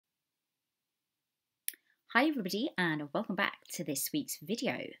Hi everybody and welcome back to this week's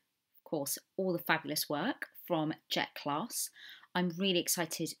video. Of course, all the fabulous work from Jet Class. I'm really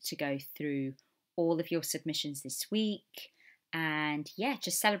excited to go through all of your submissions this week and yeah,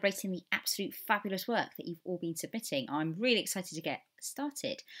 just celebrating the absolute fabulous work that you've all been submitting. I'm really excited to get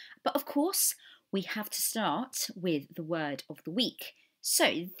started. But of course, we have to start with the word of the week. So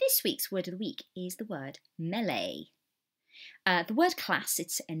this week's word of the week is the word melee. The word class,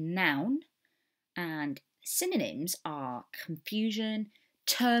 it's a noun, and synonyms are confusion,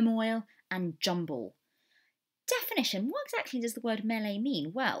 turmoil, and jumble. Definition: what exactly does the word melee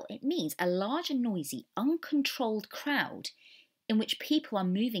mean? Well, it means a large and noisy, uncontrolled crowd in which people are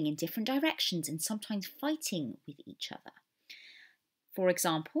moving in different directions and sometimes fighting with each other. For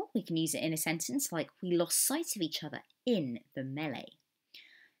example, we can use it in a sentence like, we lost sight of each other in the melee.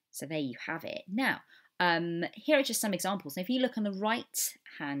 So there you have it. Now, here are just some examples. Now, if you look on the right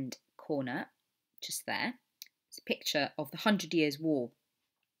hand corner, just there, it's a picture of the 100 Years' War,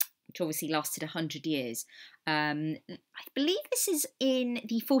 which obviously lasted 100 years. I believe this is in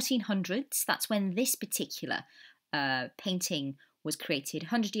the 1400s. That's when this particular painting was created.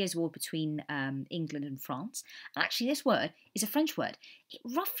 100 Years' War between England and France. And actually, this word is a French word. It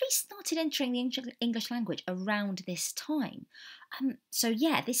roughly started entering the English language around this time. So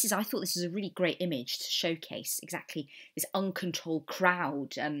yeah, I thought this was a really great image to showcase exactly this uncontrolled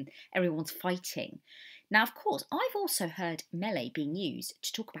crowd. Everyone's fighting. Now, of course, I've also heard melee being used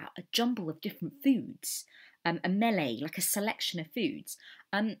to talk about a jumble of different foods. A melee, like a selection of foods.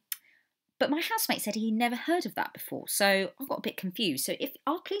 But my housemate said he never heard of that before, so I got a bit confused. So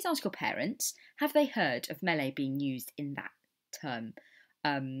please ask your parents, have they heard of melee being used in that term?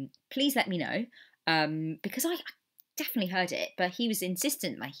 Please let me know, because I definitely heard it, but he was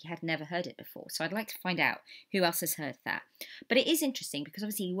insistent like he had never heard it before. So I'd like to find out who else has heard that. But it is interesting because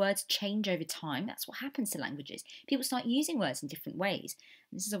obviously words change over time. That's what happens to languages. People start using words in different ways.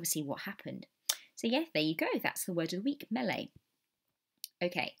 And this is obviously what happened. So yeah, there you go. That's the word of the week, melee.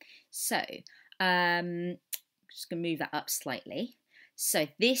 Okay, so I'm just going to move that up slightly. So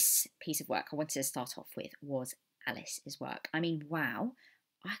this piece of work I wanted to start off with was Alice's work. I mean, wow,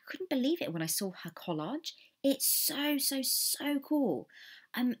 I couldn't believe it when I saw her collage. It's so cool.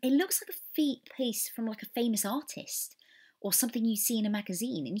 It looks like a piece from like a famous artist or something you see in a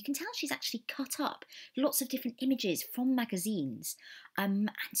magazine, and you can tell she's actually cut up lots of different images from magazines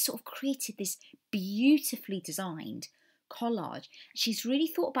and sort of created this beautifully designed collage. She's really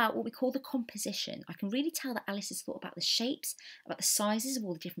thought about what we call the composition. I can really tell that Alice has thought about the shapes, about the sizes of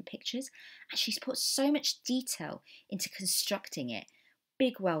all the different pictures, and she's put so much detail into constructing it.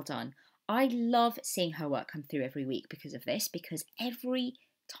 Big well done. I love seeing her work come through every week because of this, because every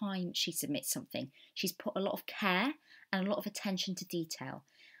time she submits something, she's put a lot of care and a lot of attention to detail.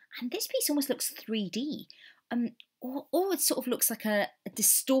 And this piece almost looks 3D. Or it sort of looks like a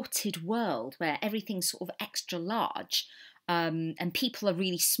distorted world where everything's sort of extra large and people are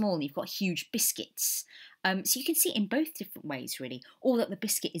really small and you've got huge biscuits. So you can see it in both different ways, really, or that the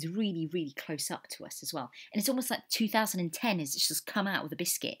biscuit is really close up to us as well. And it's almost like 2010 has just come out with a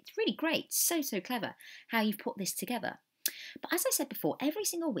biscuit. It's really great, so clever how you've put this together. But as I said before, every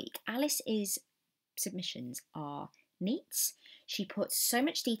single week, Alice's submissions are neat. She puts so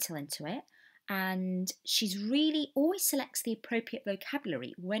much detail into it. And she's really always selects the appropriate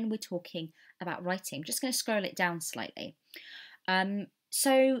vocabulary when we're talking about writing. I'm just going to scroll it down slightly.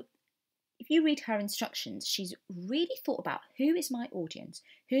 So if you read her instructions, she's really thought about who is my audience,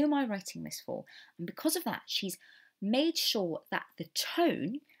 who am I writing this for? And because of that, she's made sure that the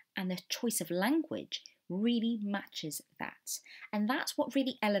tone and the choice of language really matches that. And that's what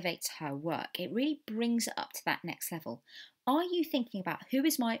really elevates her work. It really brings it up to that next level. Are you thinking about who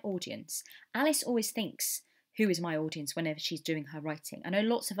is my audience? Alice always thinks who is my audience whenever she's doing her writing. I know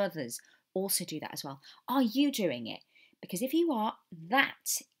lots of others also do that as well. Are you doing it? Because if you are,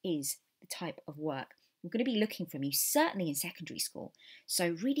 that is the type of work I'm going to be looking from you, certainly in secondary school.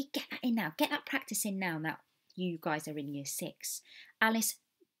 So really get that in now. Get that practice in now that you guys are in year 6. Alice,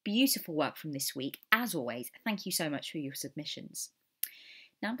 beautiful work from this week. As always, thank you so much for your submissions.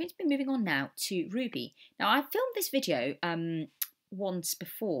 Now I'm going to be moving on now to Ruby. Now I filmed this video once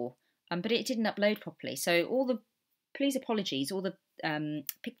before, but it didn't upload properly. So please apologies, all the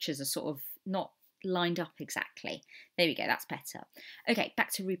pictures are sort of not lined up exactly. There we go, that's better. Okay,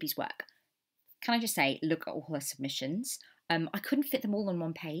 back to Ruby's work. Can I just say, look at all her submissions. I couldn't fit them all on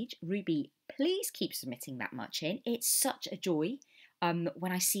one page. Ruby, please keep submitting that much in. It's such a joy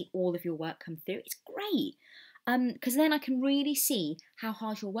when I see all of your work come through. It's great. Because then I can really see how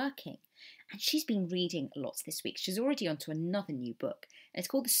hard you're working. And she's been reading lots this week. She's already onto another new book. And it's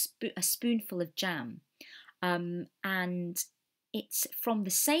called A Spoonful of Jam. And it's from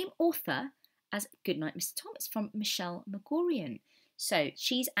the same author as Goodnight, Mr. Tom. It's from Michelle Magorian. So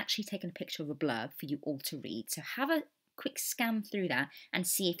she's actually taken a picture of a blurb for you all to read. So have a quick scan through that and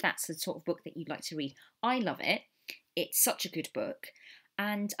see if that's the sort of book that you'd like to read. I love it. It's such a good book.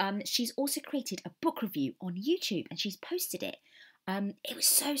 And she's also created a book review on YouTube and she's posted it. It was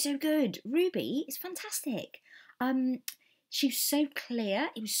so good. Ruby is fantastic. She was so clear.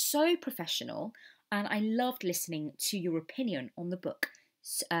 It was so professional. And I loved listening to your opinion on the book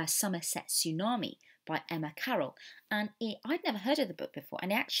Somerset Tsunami by Emma Carroll. And I'd never heard of the book before,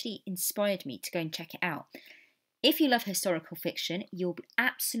 and it actually inspired me to go and check it out. If you love historical fiction, you'll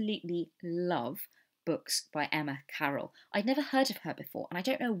absolutely love books by Emma Carroll. I'd never heard of her before, and I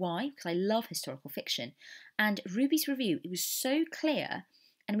don't know why, because I love historical fiction. And Ruby's review, it was so clear,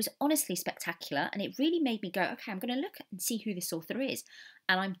 and it was honestly spectacular, and it really made me go, okay, I'm going to look and see who this author is.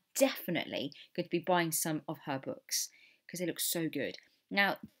 And I'm definitely going to be buying some of her books, because they look so good.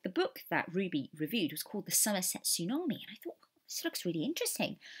 Now, the book that Ruby reviewed was called The Somerset Tsunami, and I thought, oh, this looks really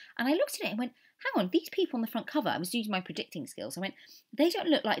interesting. And I looked at it and went, hang on, these people on the front cover, I was using my predicting skills, I went, they don't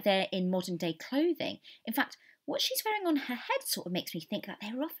look like they're in modern day clothing. In fact, what she's wearing on her head sort of makes me think that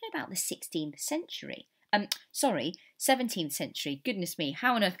they're roughly about the 16th century. 17th century. Goodness me,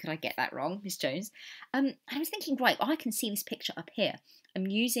 how on earth could I get that wrong, Miss Jones? I was thinking, right, I can see this picture up here. I'm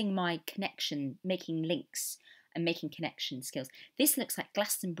using my connection, making links and making connection skills. This looks like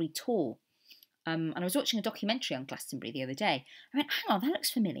Glastonbury Tor. And I was watching a documentary on Glastonbury the other day. I went, hang on, that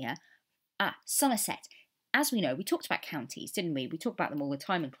looks familiar. Somerset. As we know, we talked about counties, didn't we? We talk about them all the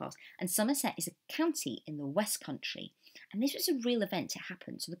time in class. And Somerset is a county in the West Country. And this was a real event. It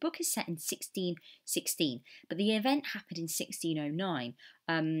happened. So the book is set in 1616, but the event happened in 1609.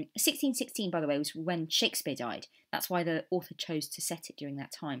 1616, by the way, was when Shakespeare died. That's why the author chose to set it during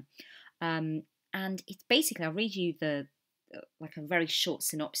that time. And it's basically, I'll read you like a very short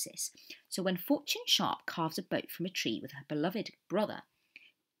synopsis. So when Fortune Sharp carves a boat from a tree with her beloved brother,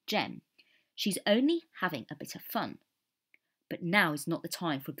 Jem, she's only having a bit of fun. But now is not the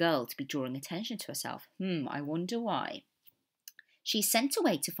time for a girl to be drawing attention to herself. I wonder why. She's sent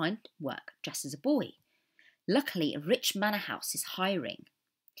away to find work dressed as a boy. Luckily, a rich manor house is hiring.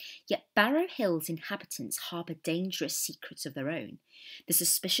 Yet Barrow Hill's inhabitants harbour dangerous secrets of their own. The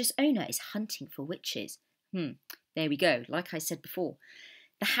suspicious owner is hunting for witches. There we go, like I said before.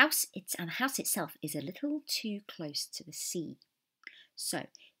 The house itself is a little too close to the sea. So,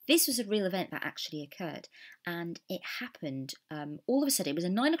 this was a real event that actually occurred, and it happened all of a sudden. It was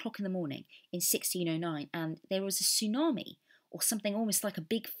at 9 o'clock in the morning in 1609, and there was a tsunami, or something almost like a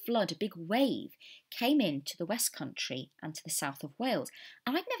big flood, a big wave, came into the West Country and to the south of Wales.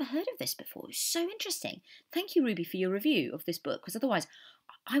 And I'd never heard of this before. It was so interesting. Thank you, Ruby, for your review of this book, because otherwise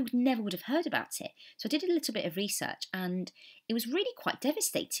I never would have heard about it. So I did a little bit of research, and it was really quite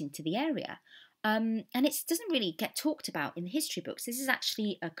devastating to the area. And it doesn't really get talked about in the history books. This is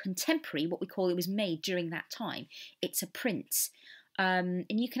actually a contemporary, what we call, it was made during that time. It's a print. And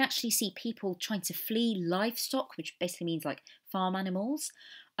you can actually see people trying to flee livestock, which basically means like farm animals.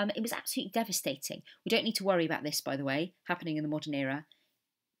 It was absolutely devastating. We don't need to worry about this, by the way, happening in the modern era.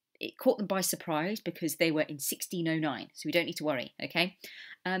 It caught them by surprise because they were in 1609, so we don't need to worry, okay?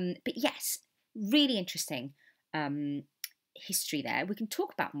 But yes, really interesting history there. We can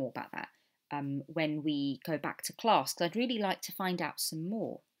talk about more about that when we go back to class, because I'd really like to find out some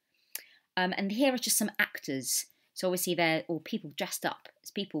more. And here are just some actors. So obviously they're all people dressed up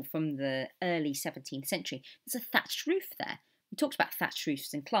as people from the early 17th century. There's a thatched roof there. We talked about thatched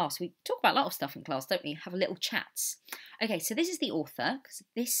roofs in class. We talk about a lot of stuff in class, don't we? Have a little chats. Okay, so this is the author, because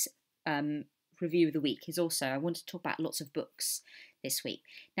this review of the week is also, I want to talk about lots of books this week.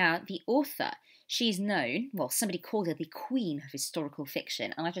 Now, the author, she's known, well, somebody called her the queen of historical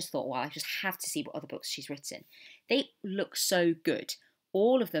fiction, and I just thought, well, I just have to see what other books she's written. They look so good.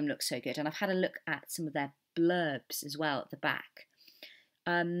 All of them look so good, and I've had a look at some of their blurbs as well at the back.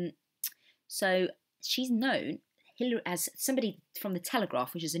 So she's known as somebody from the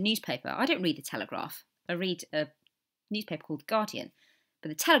Telegraph, which is a newspaper. I don't read the Telegraph. I read a newspaper called Guardian. But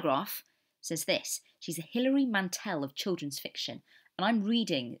the Telegraph says this: she's a Hilary Mantel of children's fiction. And I'm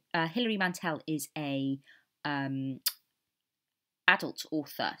reading, Hilary Mantel is a adult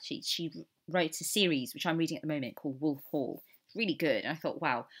author. She wrote a series, which I'm reading at the moment, called Wolf Hall. It's really good. And I thought,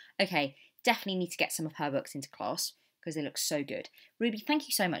 wow, okay, definitely need to get some of her books into class, because they look so good. Ruby, thank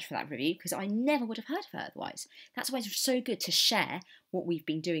you so much for that review, because I never would have heard of her otherwise. That's why it's so good to share what we've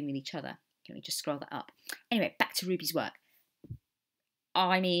been doing with each other. Can we just scroll that up? Anyway, back to Ruby's work.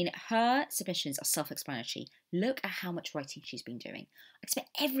 I mean, her submissions are self-explanatory. Look at how much writing she's been doing. I expect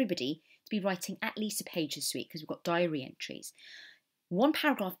everybody to be writing at least a page this week because we've got diary entries. One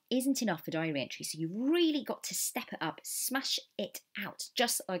paragraph isn't enough for diary entry, so you've really got to step it up, smash it out,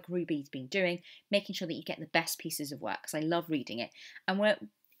 just like Ruby's been doing, making sure that you get the best pieces of work, because I love reading it. And we're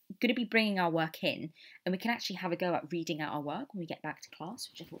going to be bringing our work in, and we can actually have a go at reading out our work when we get back to class,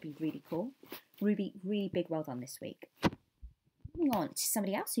 which I thought would be really cool. Ruby, really big well done this week. Moving on to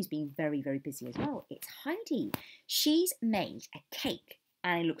somebody else who's been very, very busy as well. It's Heidi. She's made a cake,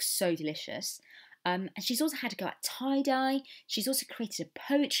 and it looks so delicious. And she's also had to go at tie-dye. She's also created a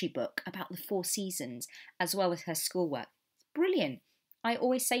poetry book about the 4 seasons, as well as her schoolwork. It's brilliant. I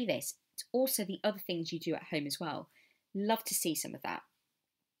always say this. It's also the other things you do at home as well. Love to see some of that.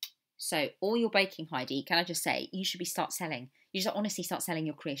 So all your baking, Heidi, can I just say, you should start selling. You should honestly start selling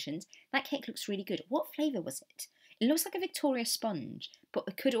your creations. That cake looks really good. What flavour was it? It looks like a Victoria sponge, but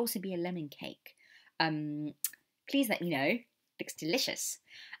it could also be a lemon cake. Please let me know. Looks delicious.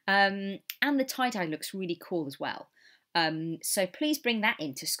 And the tie-dye looks really cool as well. So please bring that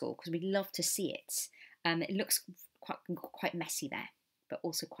into school because we'd love to see it. It looks quite messy there, but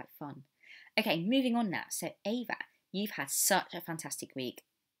also quite fun. Okay, moving on now. So Ava, you've had such a fantastic week.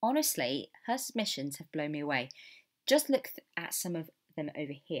 Honestly, her submissions have blown me away. Just look at some of them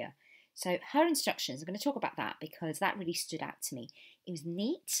over here. So her instructions, I'm going to talk about that because that really stood out to me. It was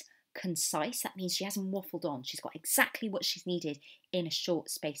neat, concise. That means she hasn't waffled on. She's got exactly what she's needed in a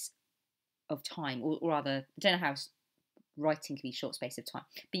short space of time, or rather, I don't know how writing can be short space of time,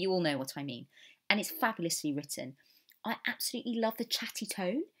 but you all know what I mean. And it's fabulously written. I absolutely love the chatty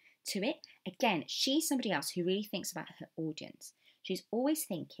tone to it. Again, she's somebody else who really thinks about her audience. She's always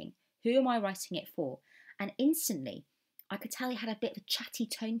thinking, who am I writing it for? And instantly, I could tell it had a bit of a chatty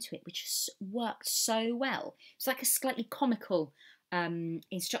tone to it, which worked so well. It's like a slightly comical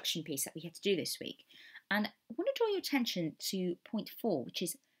instruction piece that we had to do this week. And I want to draw your attention to point 4, which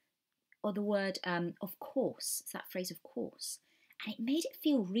is the word of course. It's that phrase of course. And it made it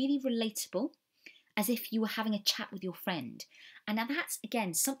feel really relatable, as if you were having a chat with your friend. And now that's,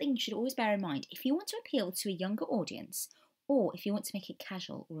 again, something you should always bear in mind. If you want to appeal to a younger audience, or if you want to make it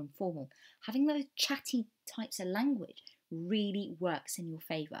casual or informal, having those chatty types of language really works in your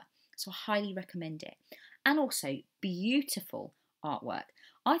favour. So I highly recommend it. And also, beautiful artwork.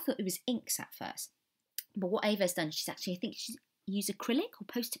 I thought it was inks at first, but what Ava's done, she's used acrylic or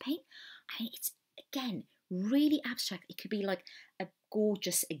poster paint. And it's, again, really abstract. It could be like a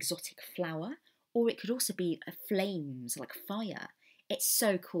gorgeous exotic flower, or it could also be flames, like fire. It's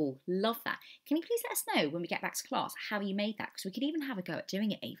so cool. Love that. Can you please let us know when we get back to class how you made that? Because we could even have a go at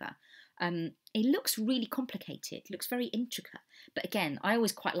doing it, Ava. It looks really complicated. It looks very intricate. But again, I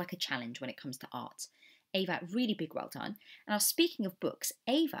always quite like a challenge when it comes to art. Ava, really big well done. And now, speaking of books,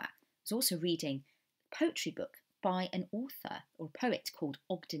 Ava was also reading a poetry book by an author or poet called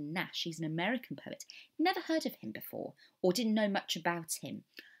Ogden Nash. He's an American poet. Never heard of him before or didn't know much about him.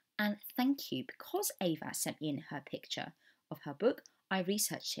 And thank you, because Ava sent me in her picture of her book, I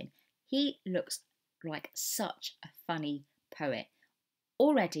researched him. He looks like such a funny poet.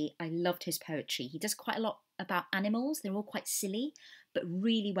 Already, I loved his poetry. He does quite a lot about animals. They're all quite silly, but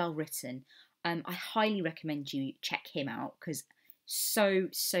really well written. I highly recommend you check him out because so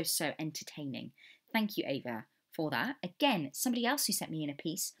entertaining. Thank you, Ava, for that. Again, somebody else who sent me in a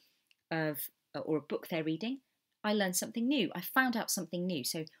piece of, or a book they're reading. I learned something new. I found out something new.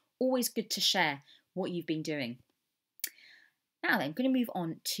 So always good to share what you've been doing. Now then, I'm going to move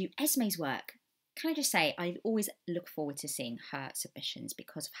on to Esme's work. Can I just say, I always look forward to seeing her submissions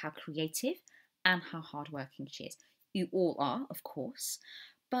because of how creative and how hardworking she is. You all are, of course,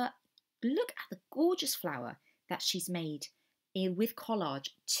 but look at the gorgeous flower that she's made with collage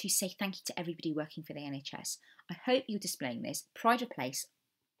to say thank you to everybody working for the NHS. I hope you're displaying this pride of place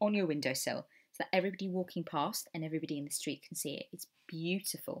on your windowsill so that everybody walking past and everybody in the street can see it. It's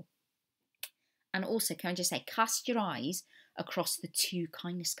beautiful. And also, can I just say, cast your eyes across the 2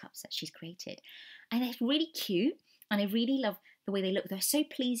 kindness cups that she's created. And they're really cute, and I really love the way they look. They're so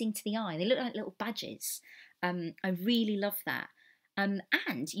pleasing to the eye. They look like little badges. I really love that. And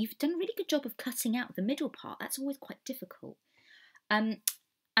you've done a really good job of cutting out the middle part. That's always quite difficult. And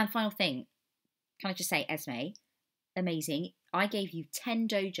final thing, can I just say, Esme, amazing. I gave you 10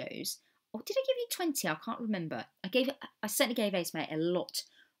 dojos. Or did I give you 20? I can't remember. I certainly gave Esme a lot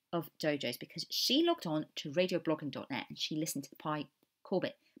of dojos because she logged on to radioblogging.net and she listened to the Pi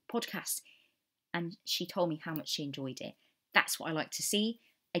Corbett podcast and she told me how much she enjoyed it. That's what I like to see.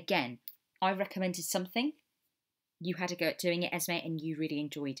 Again, I recommended something. You had a go at doing it, Esme, and you really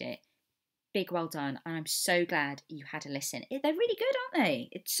enjoyed it. Big well done. And I'm so glad you had a listen. They're really good, aren't they?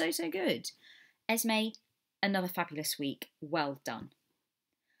 It's so good. Esme, another fabulous week. Well done.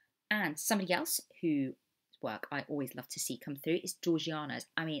 And somebody else who work I always love to see come through is Georgiana's.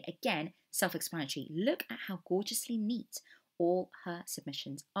 I mean, again, self-explanatory. Look at how gorgeously neat all her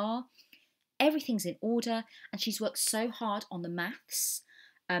submissions are. Everything's in order, and she's worked so hard on the maths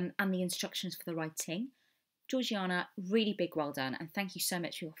and the instructions for the writing. Georgiana, really big well done, and thank you so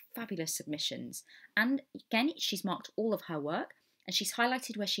much for your fabulous submissions. And again, she's marked all of her work, and she's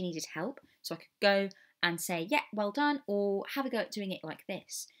highlighted where she needed help, so I could go and say, yeah, well done, or have a go at doing it like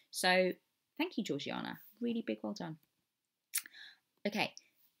this. So thank you, Georgiana. Really big well done. Okay,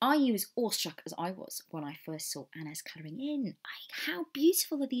 are you as awestruck as I was when I first saw Anna's colouring in? How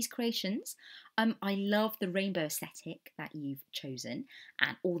beautiful are these creations? I love the rainbow aesthetic that you've chosen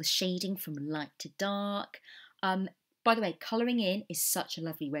and all the shading from light to dark. By the way, colouring in is such a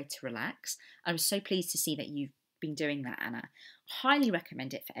lovely way to relax. I was so pleased to see that you've been doing that, Anna. Highly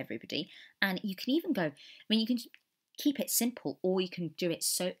recommend it for everybody. And you can even go, I mean, you can keep it simple or you can do it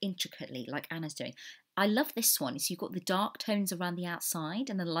so intricately like Anna's doing. I love this one. So you've got the dark tones around the outside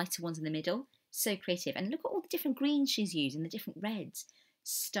and the lighter ones in the middle. So creative. And look at all the different greens she's used and the different reds.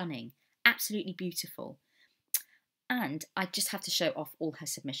 Stunning. Absolutely beautiful. And I just have to show off all her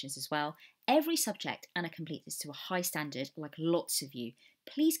submissions as well. Every subject Anna completes this to a high standard, like lots of you.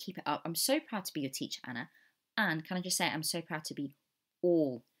 Please keep it up. I'm so proud to be your teacher, Anna. And can I just say I'm so proud to be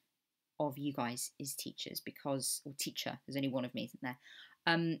all of you guys as teachers because, or teacher, there's only one of me, isn't there?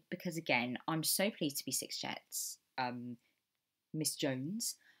 Because again, I'm so pleased to be Six Jets, Miss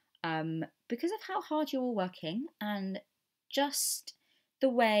Jones, because of how hard you're all working and just the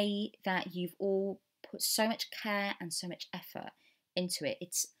way that you've all put so much care and so much effort into it.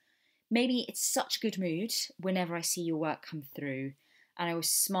 It's such a good mood whenever I see your work come through, and I always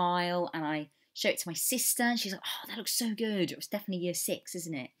smile and I show it to my sister, and she's like, "Oh, that looks so good." It was definitely year 6,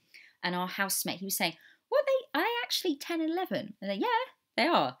 isn't it? And our housemate, he was saying, "What are they actually 10 and 11?" And yeah, they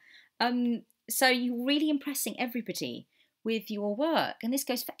are. So you're really impressing everybody with your work, and this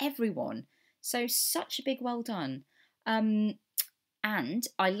goes for everyone. So such a big well done. And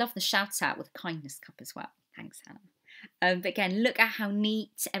I love the shout out with kindness cup as well. Thanks, Hannah. But again, look at how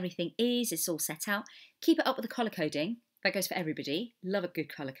neat everything is. It's all set out. Keep it up with the colour coding. That goes for everybody. Love a good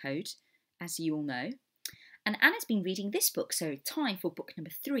colour code, as you all know. And Anna's been reading this book, so time for book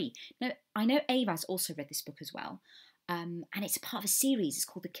number 3. Now, I know Ava's also read this book as well. And it's part of a series. It's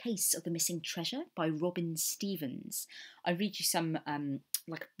called The Case of the Missing Treasure by Robin Stevens. I read you some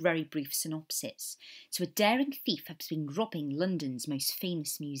like a very brief synopsis. So a daring thief has been robbing London's most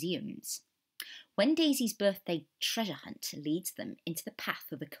famous museums. When Daisy's birthday treasure hunt leads them into the path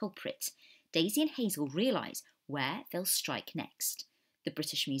of the culprit, Daisy and Hazel realise where they'll strike next, the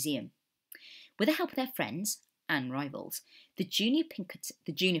British Museum. With the help of their friends and rivals, the Junior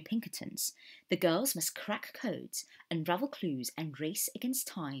Pinkertons, the girls must crack codes, unravel clues and race against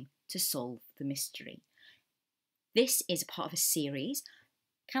time to solve the mystery. This is a part of a series.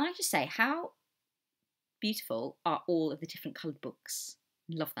 Can I just say how beautiful are all of the different coloured books?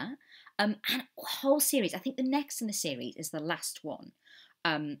 Love that. And a whole series. I think the next in the series is the last one.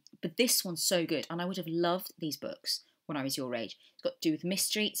 But this one's so good, and I would have loved these books when I was your age. It's got to do with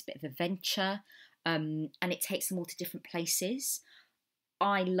mystery, it's a bit of adventure, and it takes them all to different places.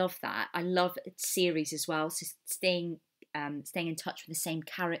 I love that. I love series as well, so staying in touch with the same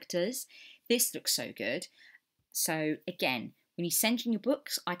characters. This looks so good. So again, when you send in your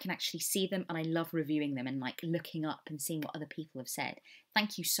books, I can actually see them, and I love reviewing them and like looking up and seeing what other people have said.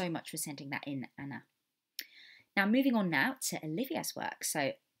 Thank you so much for sending that in, Anna. Now moving on now to Olivia's work.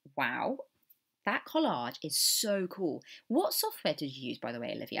 So wow, that collage is so cool. What software did you use, by the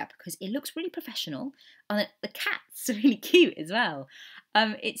way, Olivia? Because it looks really professional, and the cat's really cute as well.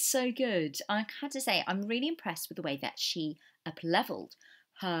 It's so good. I had to say, I'm really impressed with the way that she up-leveled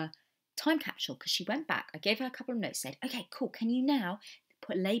her time capsule, because she went back. I gave her a couple of notes, said, "Okay, cool. Can you now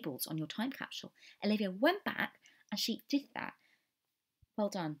put labels on your time capsule?" Olivia went back and she did that. Well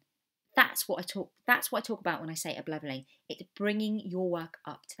done. That's what I talk about when I say up-leveling. It's bringing your work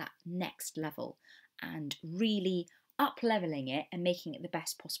up to that next level and really up-leveling it and making it the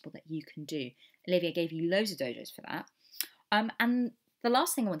best possible that you can do. Olivia gave you loads of dojos for that. And the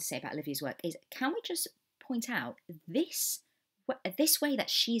last thing I want to say about Olivia's work is, can we just point out this way that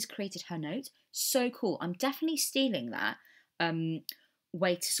she's created her notes? So cool. I'm definitely stealing that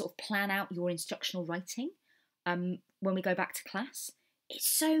way to sort of plan out your instructional writing when we go back to class. It's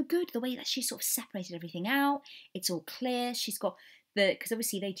so good, the way that she sort of separated everything out. It's all clear. She's got because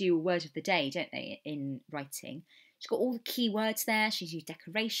obviously they do a word of the day, don't they, in writing. She's got all the key words there. She's used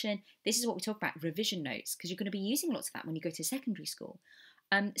decoration. This is what we talk about, revision notes, because you're going to be using lots of that when you go to secondary school.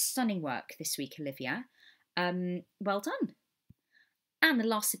 Stunning work this week, Olivia. Well done. And the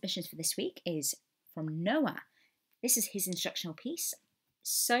last submissions for this week is from Noah. This is his instructional piece.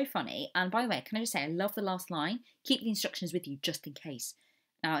 So funny. And by the way, can I just say, I love the last line. Keep the instructions with you just in case.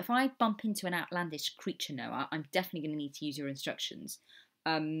 Now, if I bump into an outlandish creature, Noah, I'm definitely going to need to use your instructions.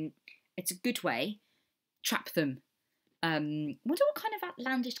 It's a good way. Trap them. Wonder what kind of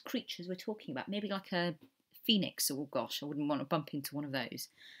outlandish creatures we're talking about. Maybe like a phoenix. Oh gosh, I wouldn't want to bump into one of those.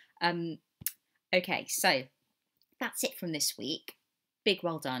 Okay, so that's it from this week. Big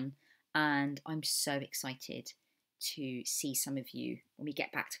well done. And I'm so excited to see some of you when we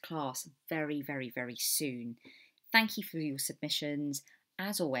get back to class very, very, very soon. Thank you for your submissions.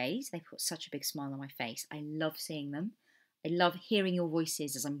 As always, they put such a big smile on my face. I love seeing them. I love hearing your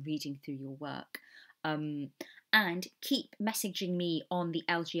voices as I'm reading through your work. And keep messaging me on the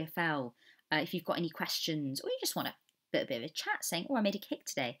LGFL if you've got any questions, or you just want a bit of a chat saying, oh, I made a cake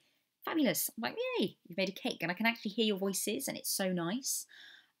today. Fabulous. I'm like, yay, you've made a cake. And I can actually hear your voices and it's so nice.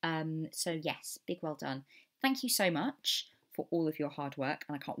 So yes, big well done. Thank you so much for all of your hard work,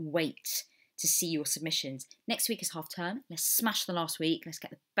 and I can't wait to see your submissions. Next week is half term. Let's smash the last week. Let's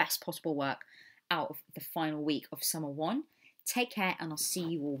get the best possible work out of the final week of Summer 1. Take care, and I'll see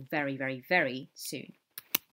you all very, very, very soon.